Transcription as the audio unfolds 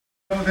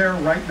Go there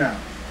right now.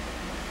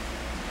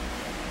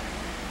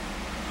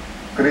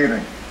 Good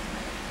evening.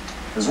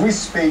 As we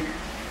speak,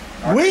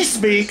 we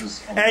speak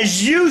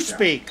as you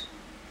speak.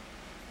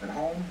 At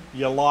home,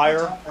 you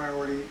liar. Our top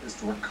priority is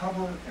to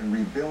recover and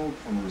rebuild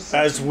from a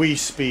recession as we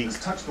speak. That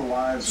has touched the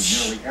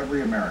lives of nearly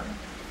every American.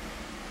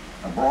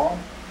 Abroad,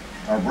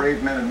 our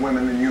brave men and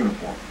women in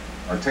uniform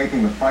are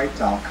taking the fight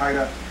to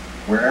Al-Qaeda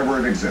wherever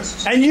it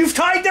exists. And you've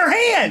tied their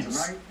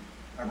hands. Tonight,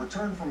 I've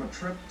returned from a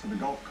trip to the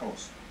Gulf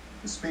Coast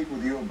to speak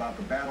with you about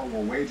the battle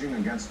we're waging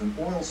against an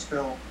oil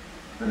spill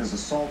that is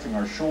assaulting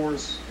our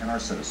shores and our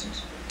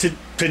citizens.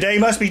 Today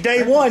must be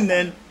day one,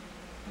 then.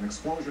 An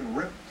explosion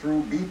ripped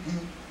through BP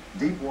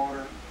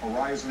Deepwater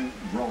Horizon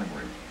drilling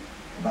rig,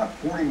 about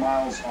 40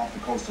 miles off the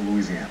coast of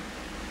Louisiana.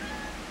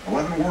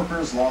 11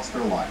 workers lost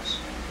their lives.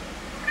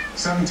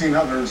 17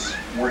 others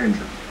were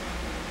injured.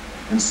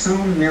 And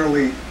soon,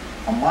 nearly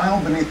a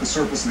mile beneath the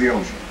surface of the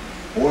ocean,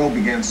 oil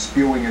began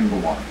spewing into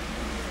the water.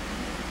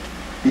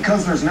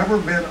 Because there's never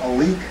been a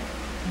leak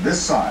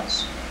this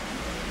size,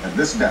 at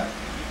this depth,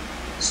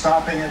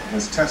 stopping it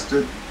has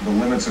tested the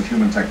limits of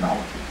human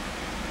technology.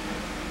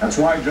 That's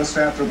why just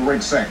after the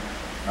rig sank,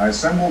 I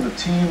assembled a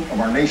team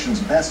of our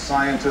nation's best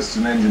scientists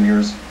and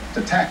engineers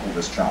to tackle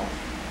this challenge.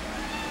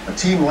 A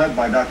team led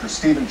by Dr.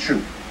 Stephen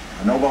Chu,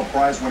 a Nobel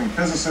Prize-winning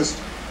physicist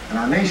and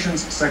our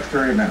nation's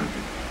Secretary of Energy.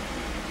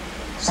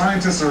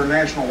 Scientists at our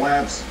national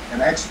labs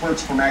and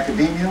experts from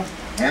academia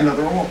and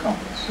other oil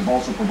companies have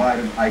also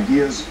provided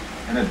ideas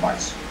and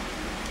advice.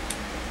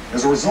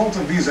 As a result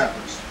of these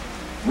efforts,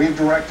 we've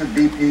directed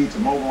BP to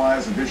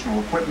mobilize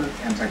additional equipment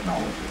and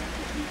technology.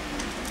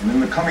 And in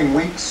the coming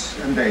weeks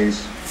and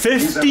days,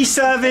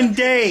 57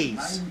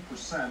 days.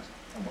 90%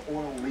 of the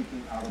oil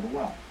leaking out of the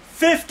well.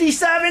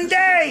 57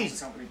 days!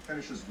 The company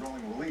finishes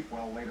drilling a relief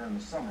well later in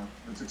the summer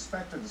that's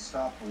expected to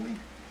stop the leak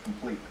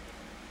completely.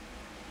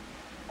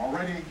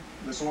 Already,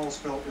 this oil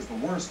spill is the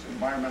worst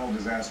environmental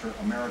disaster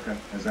America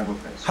has ever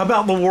faced. How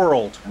about the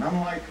world? And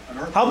unlike an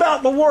earthquake, how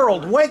about the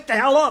world? Wake the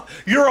hell up.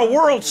 You're a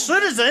world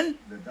citizen.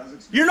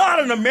 You're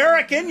not an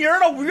American.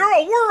 You're a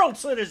world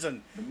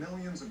citizen. The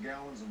millions of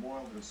gallons of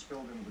oil that have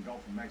spilled into the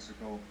Gulf of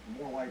Mexico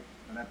are more like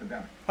an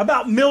epidemic. How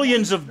about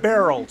millions of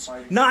barrels,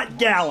 not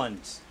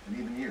gallons? And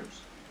even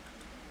years.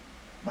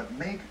 But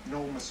make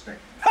no mistake.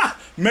 Ha!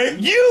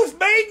 You've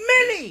made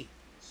many!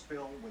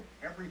 Spill with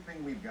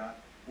everything we've got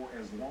for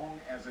as long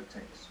as it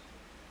takes.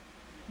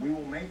 We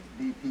will make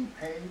BP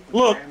pay for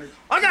Look, the damage.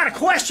 I got a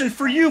question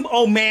for you,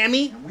 oh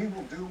mammy. And we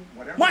will do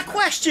whatever. My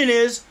question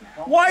is,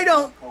 why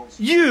don't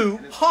you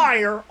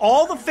hire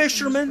all the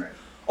fishermen,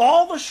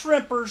 all the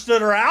shrimpers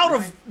that are out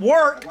of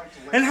work,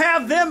 and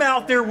have them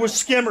out there with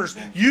skimmers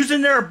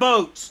using their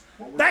boats?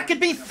 That could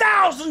be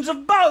thousands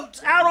of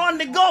boats out on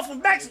the Gulf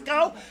of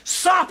Mexico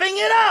sopping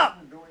it up.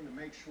 Doing to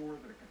make sure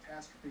that a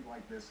catastrophe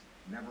like this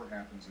never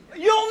happens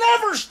again. You'll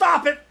never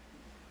stop it.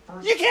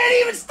 You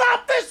can't even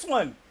stop this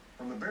one.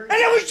 And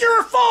it was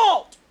your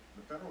fault.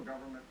 The federal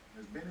government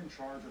has been in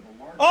charge of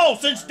the largest... Oh,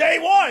 since day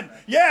one.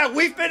 Yeah,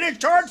 we've been in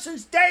charge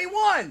since day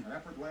one. An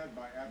effort led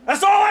by Admiral...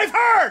 That's all I've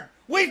heard.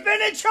 We've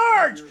been in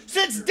charge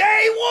since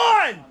day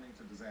one.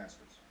 ...to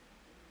disasters.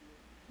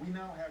 We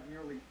now have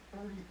nearly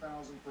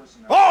 30,000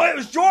 personnel... Oh, it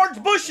was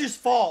George Bush's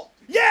fault.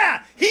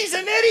 Yeah, he's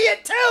an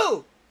idiot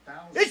too.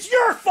 It's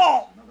your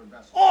fault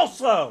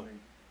also.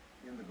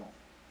 In the Gulf.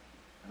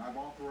 And I've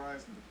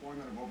authorized the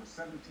deployment of over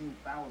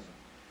 17,000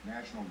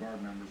 National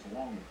Guard members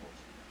along the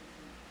coast.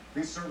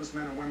 These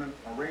servicemen and women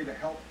are ready to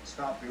help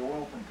stop the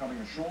oil from coming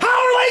ashore. How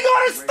are they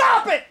going to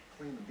stop it?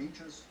 Clean the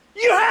beaches.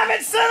 You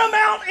haven't sent them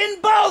out in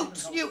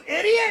boats, you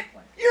idiot!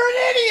 You're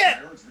an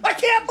idiot! I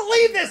can't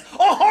believe this!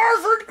 A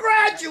Harvard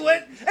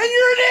graduate, and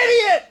you're an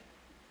idiot!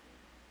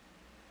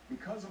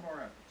 Because of our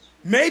efforts.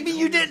 Maybe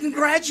you didn't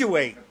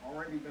graduate. Have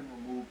already been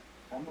removed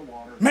from the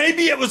water.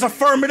 Maybe it was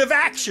affirmative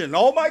action.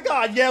 Oh my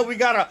God, yeah, we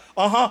gotta,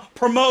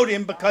 promote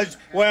him because,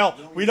 well,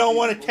 we don't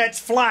want to catch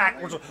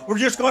flack. We're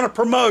just going to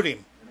promote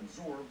him. And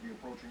absorb the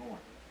approaching oil.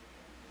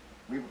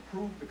 We've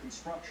approved the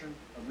construction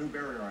of new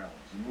barrier islands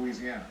in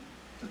Louisiana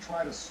to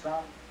try to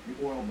stop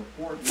the oil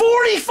before it...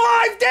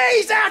 45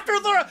 days after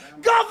the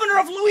governor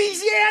of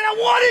Louisiana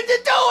wanted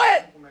to do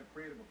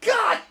it!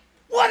 God,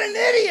 what an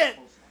idiot!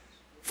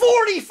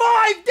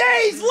 45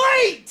 days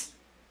late!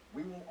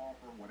 We will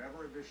offer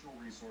whatever additional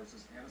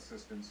resources and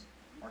assistance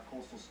our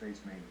coastal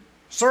states may need.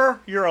 Sir,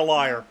 you're a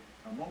liar.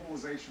 A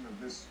mobilization of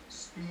this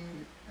speed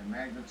and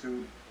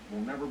magnitude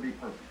will never be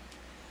perfect,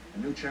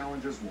 and new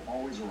challenges will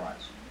always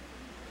arise.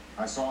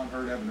 I saw and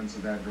heard evidence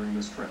of that during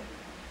this trip.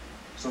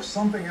 So if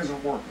something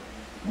isn't working,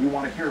 we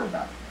want to hear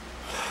about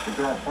it. If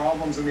there are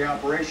problems in the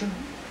operation,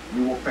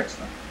 we will fix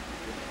them.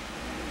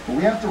 But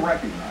we have to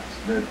recognize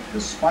that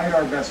despite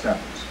our best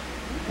efforts,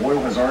 oil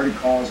has already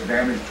caused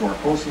damage to our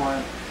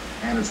coastline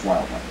and its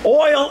wildlife.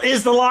 Oil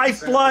is the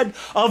lifeblood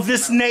of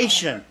this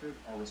nation.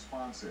 Our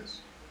response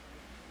is,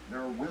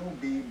 there will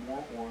be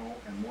more oil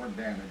and more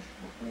damage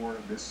before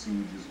this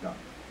siege is done.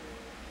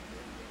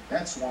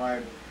 That's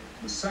why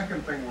the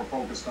second thing we're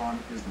focused on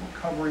is the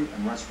recovery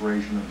and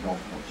restoration of the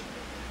Gulf Coast.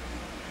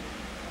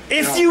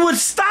 If you would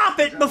stop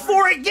it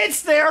before it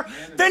gets there,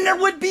 then there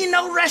would be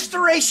no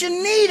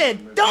restoration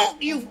needed.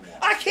 Don't you?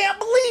 I can't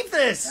believe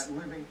this. That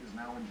living is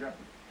now in jeopardy.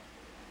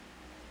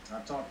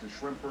 I've talked to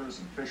shrimpers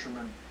and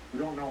fishermen who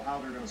don't know how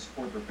they're going to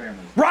support their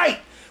families. Right.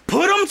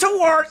 Put them to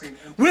work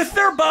with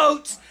their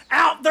boats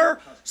out there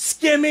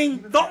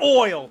skimming the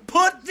oil.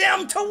 Put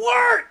them to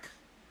work.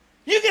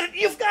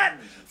 You've got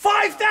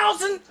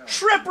 5,000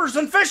 shrimpers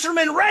and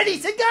fishermen ready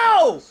to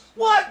go.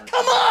 What?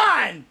 Come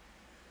on.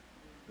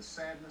 The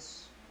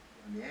sadness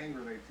and the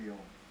anger they feel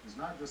is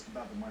not just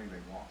about the money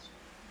they've lost.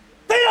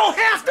 They don't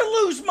have to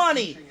lose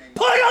money.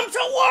 Put them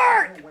to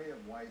work. Their way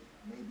of life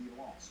may be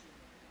lost.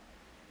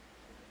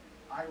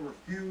 I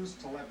refuse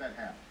to let that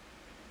happen.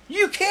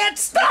 You can't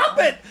stop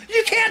it.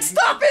 You can't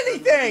stop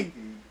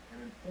anything.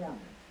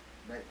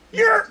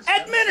 Your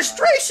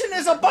administration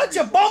is a bunch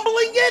of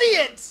bumbling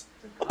idiots.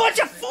 A bunch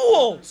of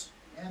fools.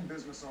 And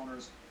business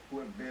owners who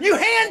have been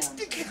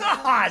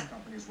God.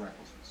 company's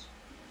recklessness.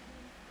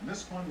 And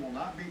this fund will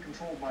not be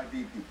controlled by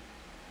BP.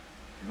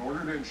 In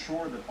order to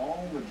ensure that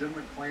all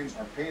legitimate claims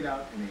are paid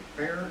out in a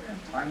fair and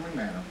timely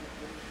manner,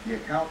 the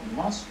account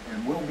must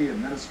and will be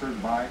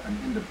administered by an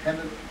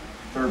independent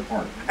third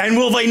party. And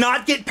will they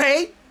not get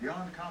paid?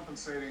 Beyond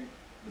compensating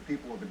the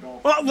people of the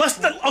Gulf. Well,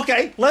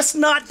 let's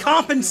not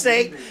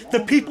compensate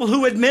the people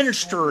who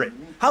administer it.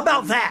 How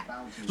about that?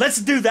 Let's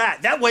do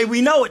that. That way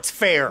we know it's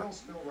fair. The oil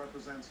spill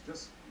represents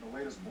just the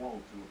latest blow to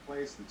a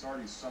place that's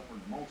already suffered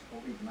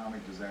multiple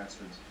economic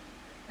disasters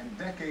and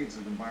decades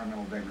of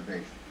environmental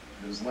degradation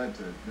that has led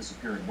to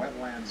disappearing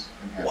wetlands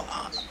and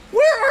habitats.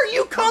 Where are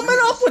you coming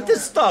up with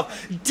this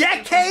stuff?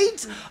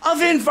 Decades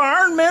of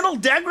environmental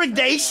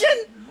degradation?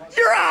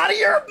 You're out of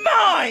your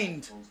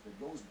mind.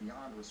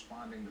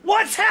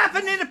 What's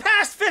happened in the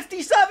past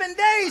 57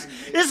 days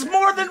is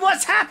more than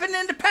what's happened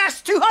in the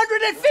past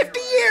 250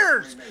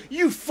 years.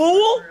 You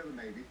fool.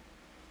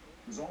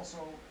 Who's also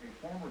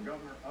a former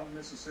governor of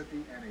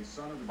Mississippi and a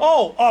son of the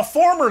Oh, a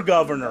former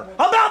governor.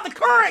 How about the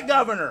current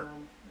governor?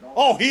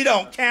 Oh, he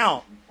don't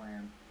count.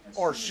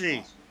 Or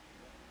she.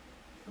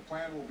 The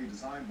plan will be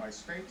designed by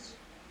states,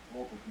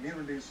 local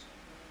communities,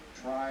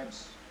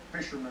 tribes,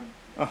 fishermen,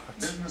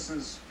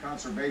 businesses,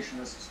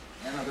 conservationists,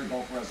 and other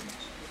Gulf residents.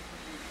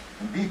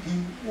 And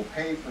BP will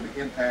pay for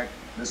the impact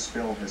this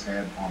spill has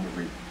had on the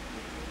region.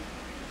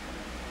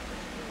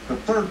 The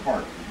third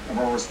part of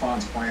our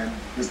response plan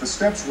is the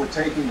steps we're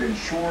taking to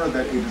ensure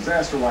that a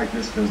disaster like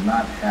this does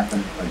not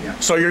happen again.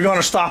 So you're going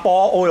to stop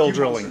all oil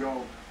drilling?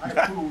 Ago,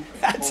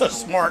 That's a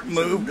smart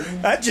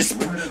move. That just,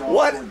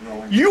 what?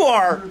 You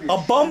are a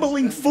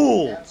bumbling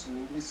fool.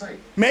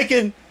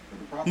 Making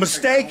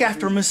mistake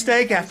after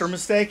mistake after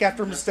mistake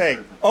after mistake.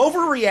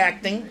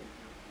 Overreacting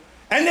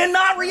and then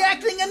not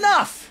reacting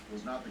enough.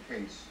 Was not the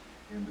case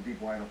in the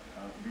Deepwater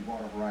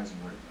Horizon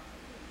region.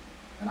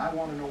 And I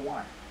want to know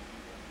why.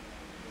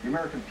 The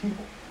American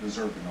people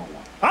deserve to know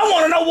why. I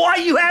want to know why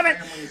you haven't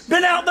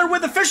been out there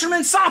with the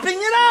fishermen sopping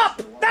it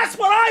up. That's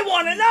what I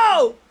want to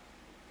know.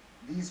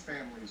 These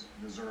families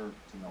deserve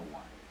to know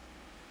why.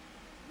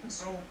 And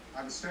so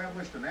I've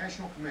established a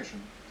national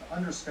commission to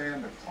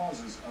understand the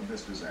causes of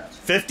this disaster.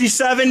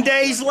 57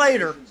 days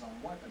later. On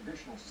what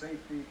additional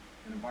safety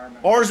and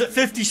environmental or is it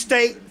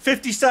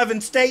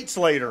 57 states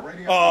later?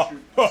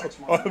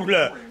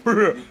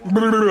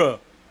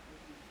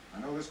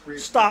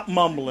 Stop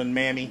mumbling,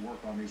 Mammy.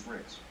 Work on these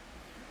rigs.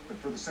 But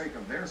for the sake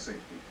of their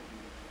safety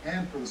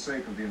and for the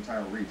sake of the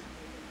entire region,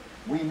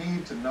 we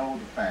need to know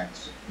the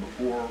facts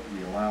before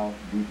we allow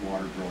deep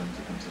water drilling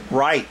to continue.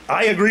 Right.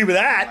 I agree with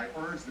that. I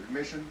urge the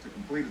Commission to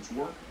complete its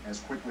work as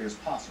quickly as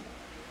possible.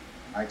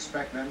 I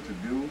expect them to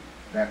do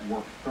that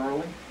work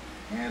thoroughly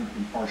and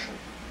impartially.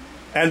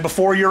 And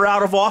before you're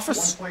out of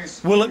office?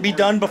 Will it be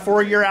done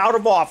before you're out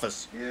of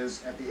office?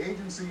 Is at the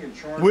agency in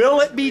charge.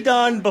 Will it be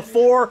done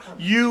before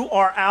you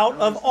are out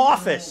of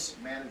office?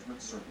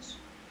 Management Service.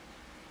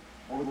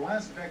 Over the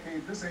last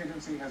decade, this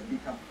agency has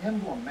become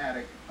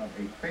emblematic of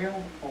a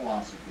failed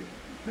philosophy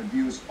that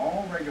views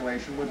all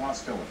regulation with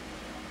hostility.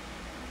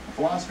 A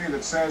philosophy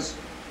that says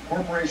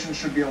corporations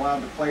should be allowed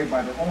to play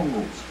by their own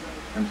rules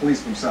and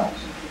police themselves.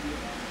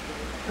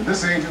 At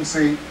this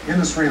agency,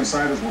 industry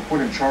insiders were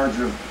put in charge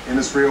of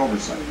industry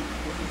oversight.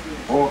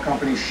 Oil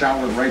companies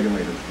showered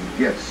regulators with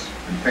gifts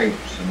and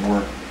favors and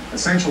were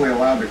essentially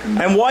allowed to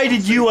conduct. And why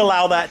did you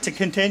allow that to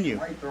continue?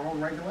 Write their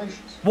own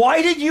regulations.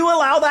 Why did you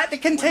allow that to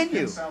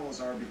continue?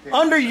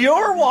 Under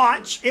your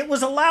watch, it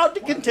was allowed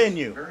to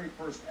continue. One of his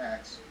very first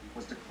acts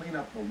was to clean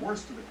up the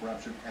worst of the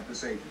corruption at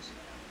this agency.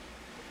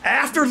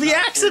 After the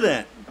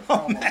accident.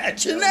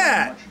 Imagine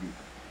that.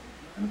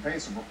 And the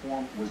pace of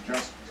reform was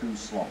just too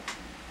slow.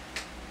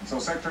 And so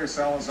Secretary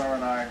Salazar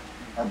and I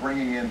are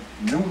bringing in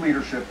new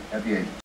leadership at the agency.